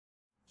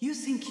You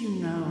think you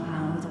know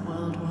how the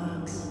world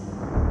works?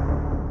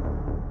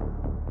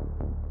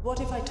 What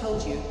if I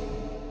told you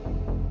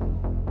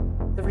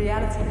the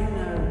reality you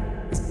know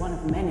is one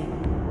of many?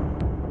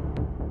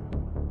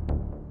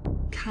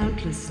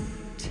 Countless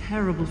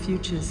terrible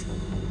futures.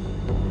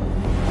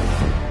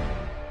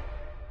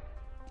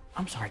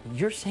 I'm sorry,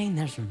 you're saying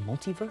there's a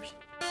multiverse?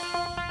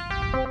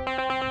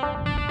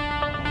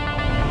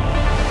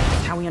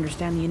 How we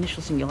understand the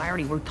initial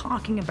singularity. We're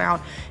talking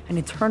about an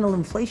eternal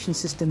inflation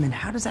system, and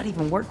how does that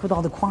even work with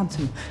all the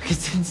quantum?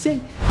 It's insane.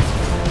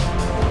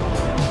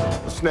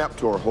 A snap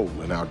to our hole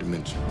in our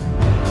dimension.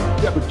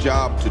 We have a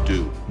job to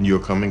do, and you're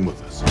coming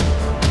with us.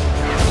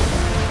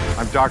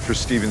 I'm Dr.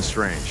 Stephen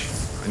Strange.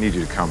 I need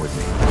you to come with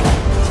me.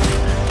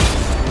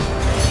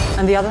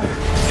 And the other?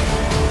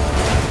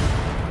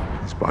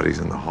 His body's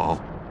in the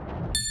hall.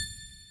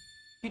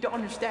 You don't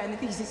understand.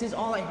 This is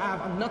all I have.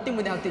 I'm nothing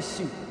without this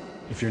suit.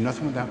 If you're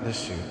nothing without this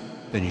suit,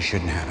 then you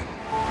shouldn't have it.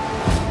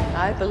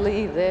 I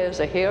believe there's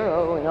a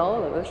hero in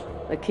all of us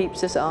that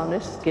keeps us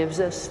honest, gives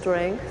us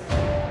strength,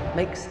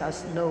 makes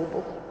us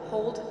noble.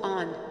 Hold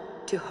on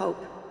to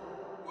hope.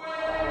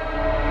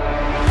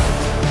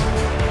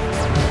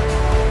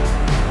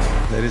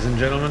 Ladies and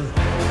gentlemen,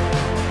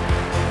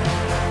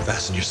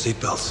 fasten your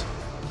seatbelts.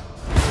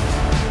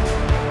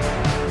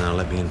 Now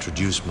let me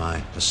introduce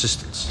my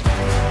assistants.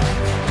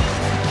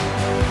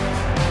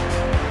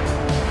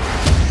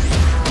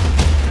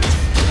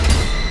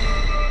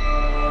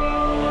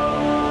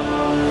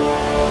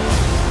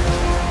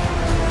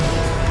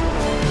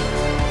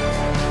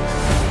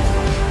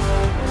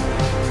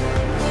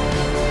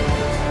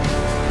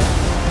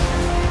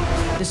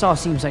 This all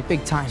seems like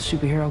big-time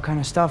superhero kind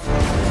of stuff.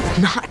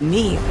 Not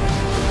me.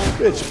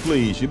 Bitch,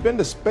 please, you've been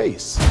to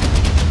space.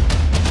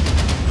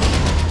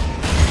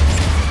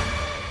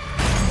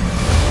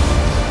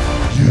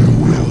 You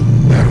will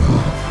never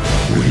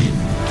win.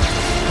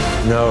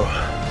 No,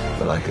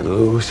 but I could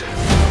lose.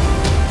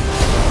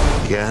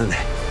 Again,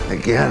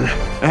 again,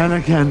 and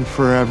again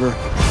forever.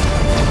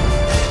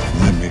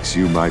 That makes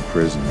you my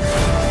prisoner.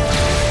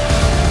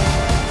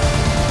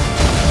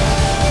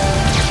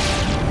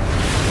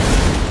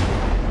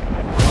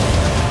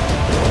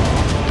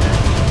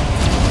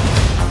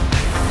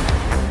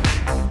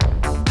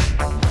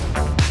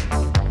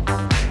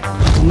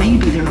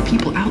 Maybe there are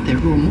people out there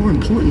who are more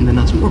important than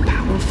us, more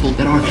powerful,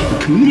 that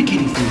are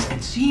communicating things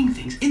and seeing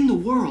things in the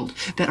world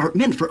that are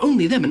meant for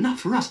only them and not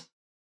for us.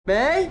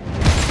 May?